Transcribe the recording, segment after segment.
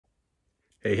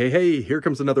Hey, hey, hey, here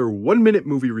comes another 1-minute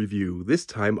movie review, this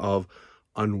time of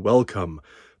Unwelcome,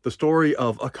 the story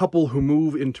of a couple who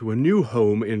move into a new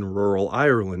home in rural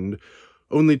Ireland,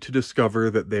 only to discover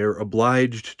that they're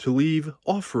obliged to leave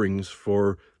offerings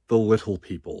for the little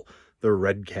people, the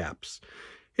redcaps.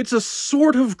 It's a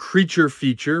sort of creature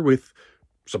feature with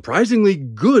surprisingly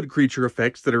good creature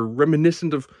effects that are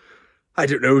reminiscent of, I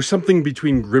don't know, something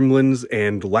between Gremlins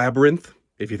and Labyrinth.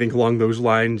 If you think along those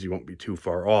lines, you won't be too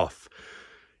far off.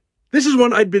 This is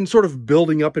one I'd been sort of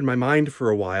building up in my mind for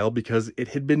a while because it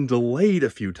had been delayed a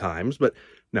few times, but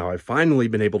now I've finally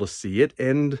been able to see it,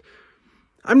 and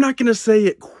I'm not going to say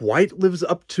it quite lives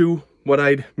up to what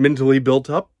I'd mentally built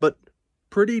up, but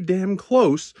pretty damn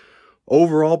close.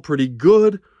 Overall, pretty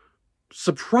good.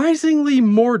 Surprisingly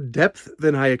more depth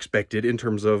than I expected in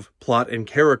terms of plot and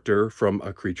character from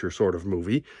a creature sort of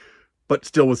movie, but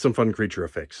still with some fun creature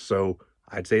effects, so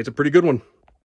I'd say it's a pretty good one.